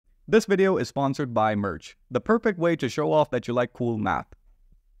This video is sponsored by Merch, the perfect way to show off that you like cool math.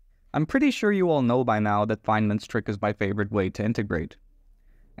 I'm pretty sure you all know by now that Feynman's trick is my favorite way to integrate.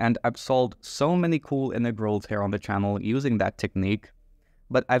 And I've solved so many cool integrals here on the channel using that technique,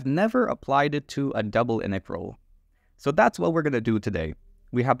 but I've never applied it to a double integral. So that's what we're going to do today.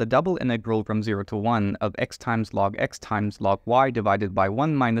 We have the double integral from 0 to 1 of x times log y divided by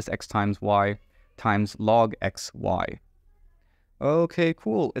 1 minus x times y times log xy. Okay,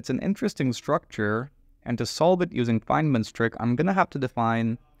 cool. It's an interesting structure, and to solve it using Feynman's trick, I'm going to have to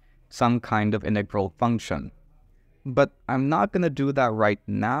define some kind of integral function. But I'm not going to do that right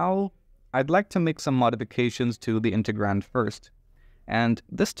now. I'd like to make some modifications to the integrand first, and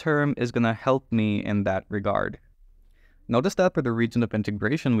this term is going to help me in that regard. Notice that for the region of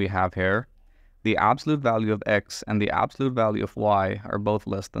integration we have here, the absolute value of x and the absolute value of y are both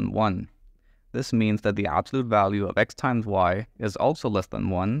less than 1. This means that the absolute value of x times y is also less than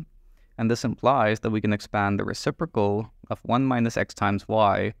 1, and this implies that we can expand the reciprocal of 1 minus x times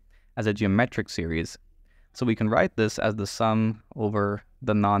y as a geometric series. So we can write this as the sum over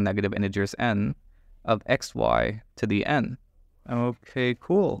the non-negative integers n of xy to the n. Okay,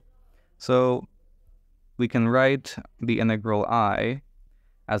 cool. So we can write the integral I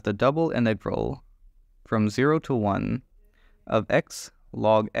as the double integral from 0 to 1 of x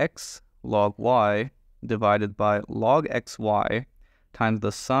log y divided by log xy times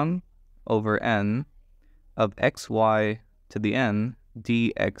the sum over n of xy to the n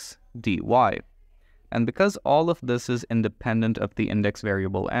dx dy. And because all of this is independent of the index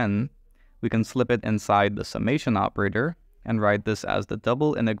variable n, we can slip it inside the summation operator and write this as the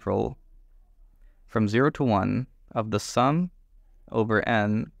double integral from 0 to 1 of the sum over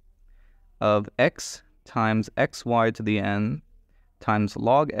n of x times xy to the n times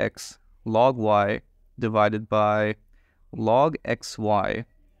log x log y divided by log xy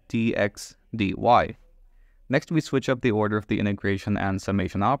dx dy. Next, we switch up the order of the integration and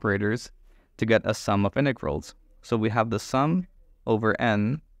summation operators to get a sum of integrals. So we have the sum over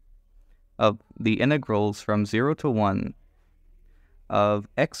n of the integrals from 0 to 1 of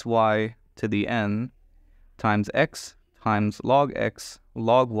xy to the n times x times log x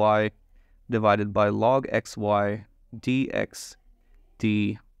log y divided by log xy dx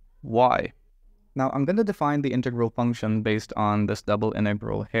dy. Now I'm going to define the integral function based on this double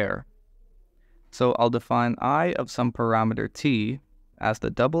integral here. So I'll define I of some parameter t as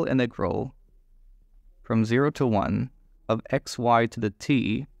the double integral from 0 to 1 of xy to the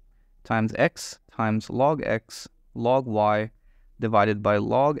t times x times log x log y divided by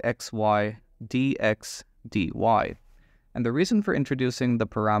log xy dx dy. And the reason for introducing the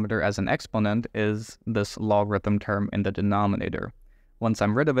parameter as an exponent is this logarithm term in the denominator. Once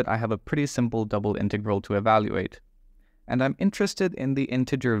I'm rid of it, I have a pretty simple double integral to evaluate. And I'm interested in the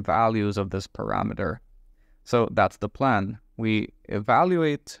integer values of this parameter. So that's the plan. We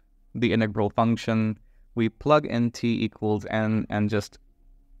evaluate the integral function, we plug in t equals n and just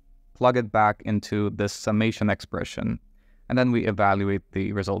plug it back into this summation expression. And then we evaluate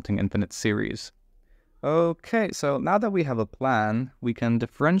the resulting infinite series. Okay, so now that we have a plan, we can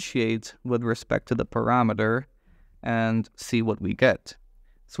differentiate with respect to the parameter and see what we get.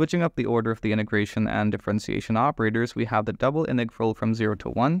 Switching up the order of the integration and differentiation operators, we have the double integral from 0 to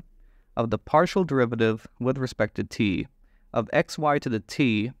 1 of the partial derivative with respect to t of xy to the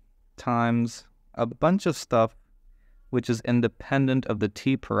t times a bunch of stuff which is independent of the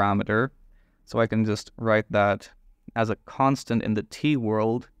t parameter. So I can just write that as a constant in the t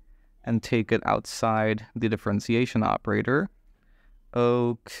world and take it outside the differentiation operator.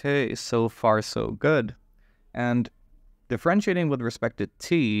 Okay, so far so good. And differentiating with respect to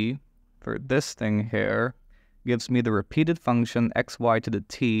t for this thing here gives me the repeated function xy to the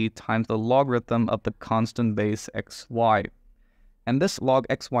t times the logarithm of the constant base xy. And this log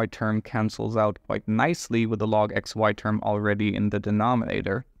xy term cancels out quite nicely with the log xy term already in the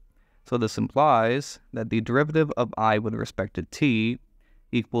denominator. So this implies that the derivative of I with respect to t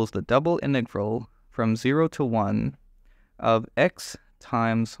equals the double integral from 0 to 1 of x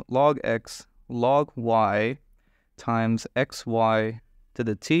times log x log y times xy to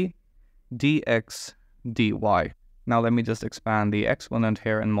the t dx dy. Now let me just expand the exponent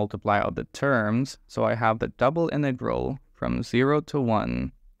here and multiply out the terms. So I have the double integral from 0 to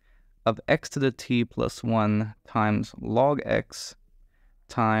 1 of x to the t plus 1 times log x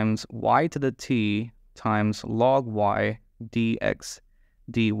times y to the t times log y dx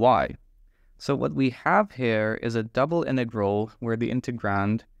dy. So what we have here is a double integral where the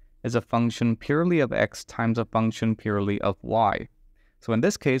integrand is a function purely of x times a function purely of y. So in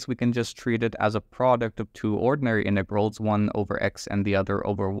this case, we can just treat it as a product of two ordinary integrals, one over x and the other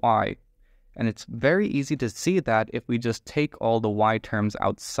over y. And it's very easy to see that if we just take all the y terms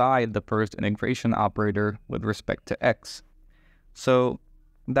outside the first integration operator with respect to x. So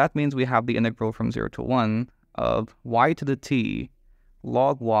that means we have the integral from 0 to 1 of y to the t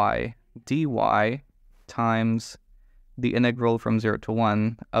log y dy times the integral from 0 to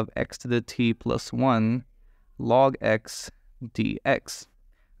 1 of x to the t plus 1 log x dx.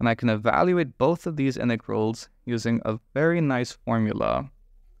 And I can evaluate both of these integrals using a very nice formula.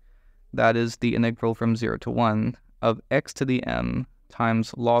 That is the integral from 0 to 1 of x to the m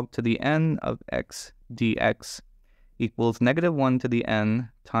times log to the n of x dx equals -1 to the n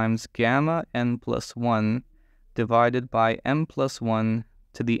times gamma n plus 1 divided by m plus 1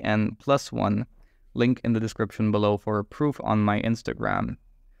 to the n plus 1. Link in the description below for a proof on my Instagram.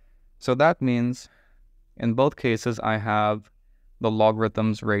 So that means in both cases I have the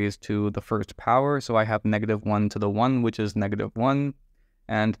logarithms raised to the first power. So I have -1 to the 1, which is -1.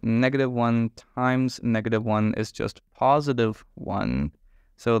 And -1 times -1 is just +1.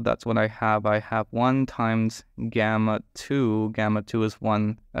 So that's what I have. I have 1 times gamma 2. Gamma 2 is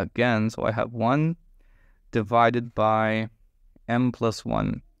 1 again. So I have 1 divided by m plus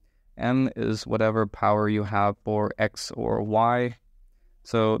 1. M is whatever power you have for x or y.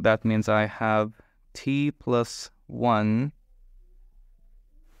 So that means I have t plus 1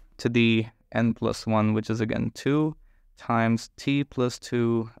 to the n plus 1, which is again 2, times t plus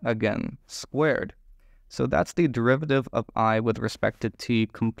 2 again squared. So that's the derivative of I with respect to t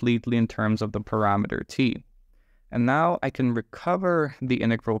completely in terms of the parameter t. And now I can recover the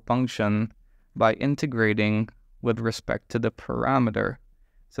integral function by integrating with respect to the parameter.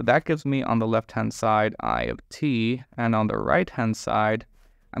 So that gives me on the left-hand side I of t, and on the right-hand side,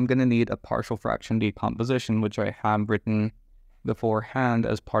 I'm going to need a partial fraction decomposition, which I have written beforehand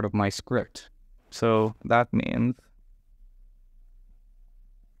as part of my script. So that means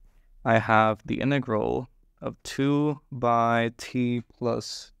I have the integral of 2 by t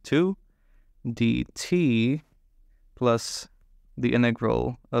plus 2 dt plus the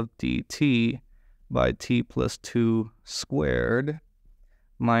integral of dt by t plus 2 squared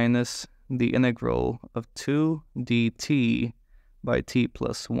minus the integral of 2 dt by t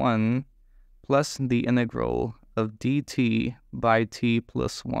plus 1 plus the integral of dt by t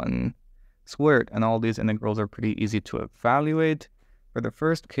plus 1 squared. And all these integrals are pretty easy to evaluate. For the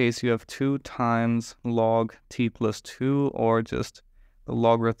first case, you have 2 times log t plus 2, or just the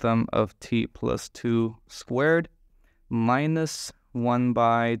logarithm of t plus 2 squared, minus 1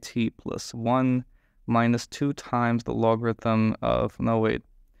 by t plus 1, minus 2 times the logarithm of,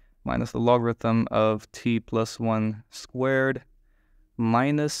 minus the logarithm of t plus 1 squared,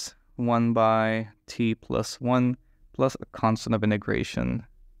 minus 1 by t plus 1, plus a constant of integration,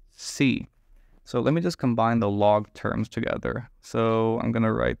 c. So let me just combine the log terms together. So I'm going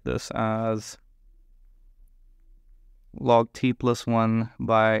to write this as log t plus 1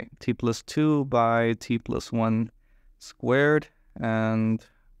 by t plus 2 by t plus 1 squared, and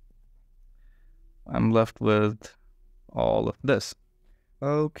I'm left with all of this.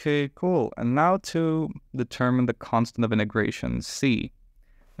 Okay, cool. And now to determine the constant of integration, c.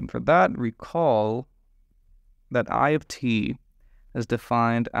 And for that, recall that I of t is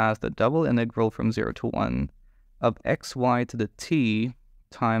defined as the double integral from 0 to 1 of xy to the t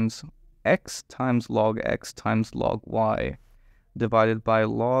times x times log y divided by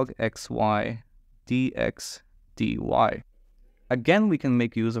log xy dx dy. Again, we can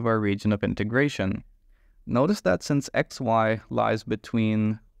make use of our region of integration. Notice that since xy lies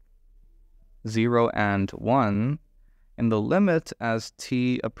between 0 and 1, in the limit as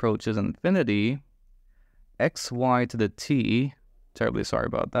t approaches infinity, xy to the t, terribly sorry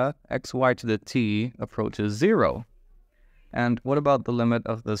about that, xy to the t approaches 0. And what about the limit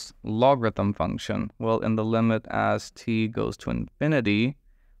of this logarithm function? Well, in the limit as t goes to infinity,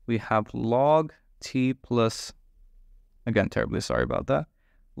 we have log t plus, again, terribly sorry about that,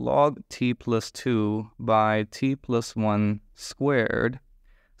 log t plus 2 by t plus 1 squared.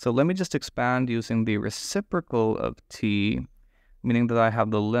 So let me just expand using the reciprocal of t, meaning that I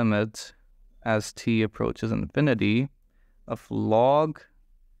have the limit as t approaches infinity of log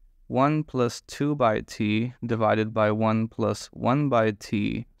 1 plus 2 by t divided by 1 plus 1 by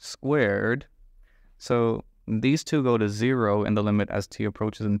t squared. So these two go to 0 in the limit as t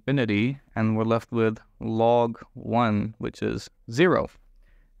approaches infinity, and we're left with log 1, which is 0.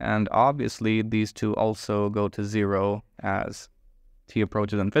 And obviously, these two also go to 0 as t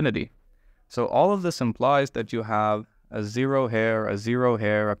approaches infinity. So all of this implies that you have a 0 here, a 0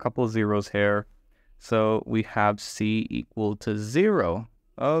 here, a couple zeros here. So we have c equal to 0.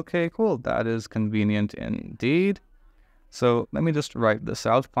 Okay, cool. That is convenient indeed. So let me just write this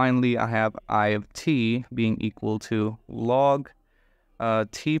out. Finally, I have I of t being equal to log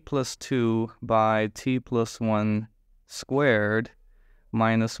t plus 2 by t plus 1 squared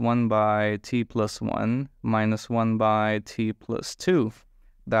minus 1 by t plus 1 minus 1 by t plus 2.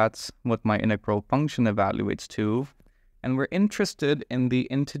 That's what my integral function evaluates to. And we're interested in the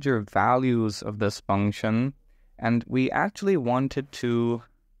integer values of this function. And we actually wanted to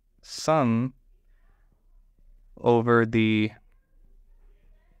sum over the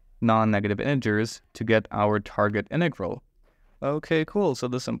non-negative integers to get our target integral. Okay, cool. So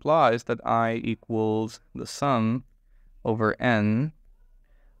this implies that I equals the sum over n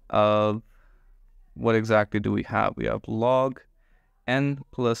of, what exactly do we have? We have log n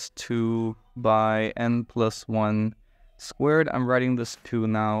plus 2 by n plus 1 squared. I'm writing this 2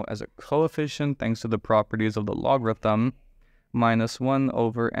 now as a coefficient thanks to the properties of the logarithm, minus 1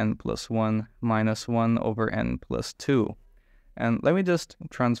 over n plus 1 minus 1 over n plus 2. And let me just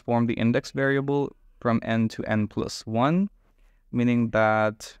transform the index variable from n to n plus 1, meaning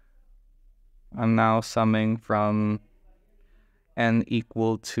that I'm now summing from n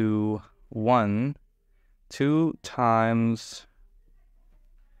equal to 1, 2 times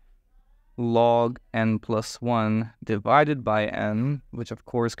log n plus 1 divided by n, which of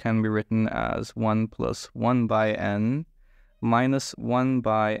course can be written as 1 plus 1 by n, minus 1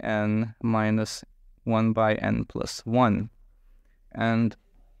 by n minus 1 by n plus 1. And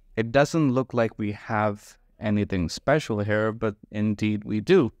it doesn't look like we have anything special here, but indeed we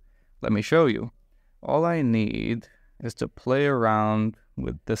do. Let me show you. All I need is to play around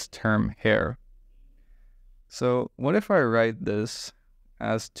with this term here. So what if I write this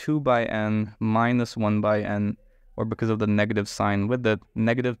as 2 by n minus 1 by n, or because of the negative sign with it,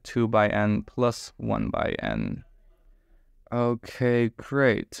 negative 2 by n plus 1 by n. Okay,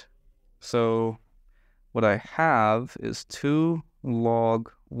 great. So what I have is 2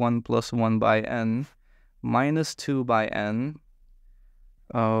 log 1 plus 1 by n minus 2 by n.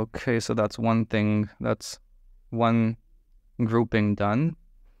 Okay, so that's one thing, that's one grouping done.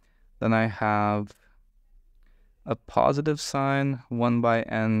 Then I have a positive sign, 1 by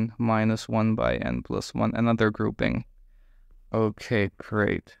n minus 1 by n plus 1, another grouping. Okay,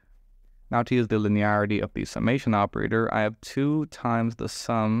 great. Now to use the linearity of the summation operator, I have 2 times the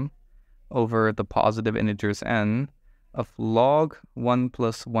sum over the positive integers n of log 1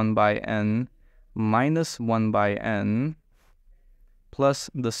 plus 1 by n minus 1 by n plus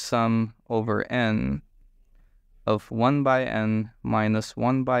the sum over n of 1 by n minus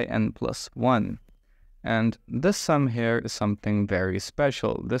 1 by n plus 1. And this sum here is something very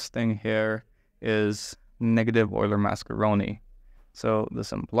special. This thing here is negative Euler-Mascheroni. So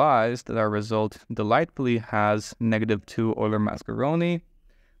this implies that our result delightfully has negative 2 Euler-Mascheroni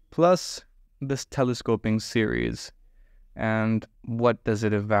plus this telescoping series. And what does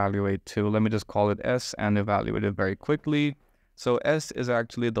it evaluate to? Let me just call it S and evaluate it very quickly. So S is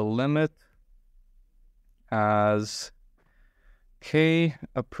actually the limit as k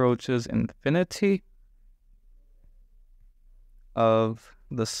approaches infinity of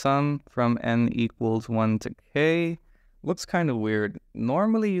the sum from n equals 1 to k. Looks kind of weird.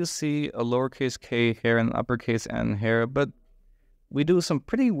 Normally you see a lowercase k here and uppercase n here, but we do some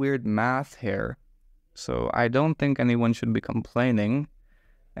pretty weird math here. So I don't think anyone should be complaining.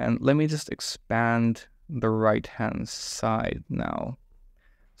 And let me just expand the right-hand side now.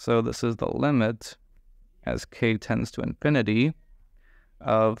 So this is the limit as k tends to infinity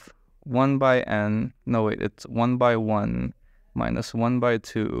of 1 by n, no wait, it's 1 by 1 minus 1 by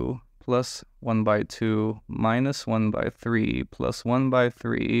 2 plus 1 by 2 minus 1 by 3 plus 1 by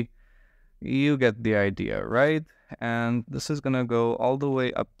 3. You get the idea, right? And this is going to go all the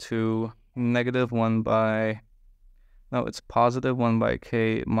way up to negative 1 by, no, it's positive 1 by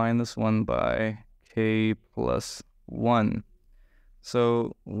k minus 1 by k plus 1.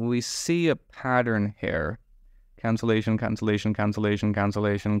 So we see a pattern here. Cancellation, cancellation, cancellation,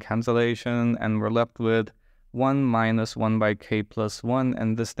 cancellation, cancellation, and we're left with 1 minus 1 by k plus 1,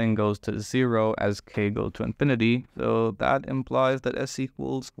 and this thing goes to 0 as k goes to infinity. So that implies that s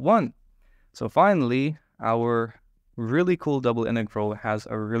equals 1. So finally, our really cool double integral has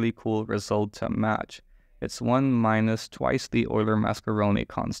a really cool result to match. It's 1 minus twice the Euler-Mascheroni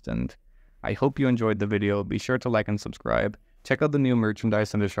constant. I hope you enjoyed the video. Be sure to like and subscribe. Check out the new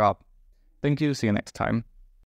merchandise in the shop. Thank you. See you next time.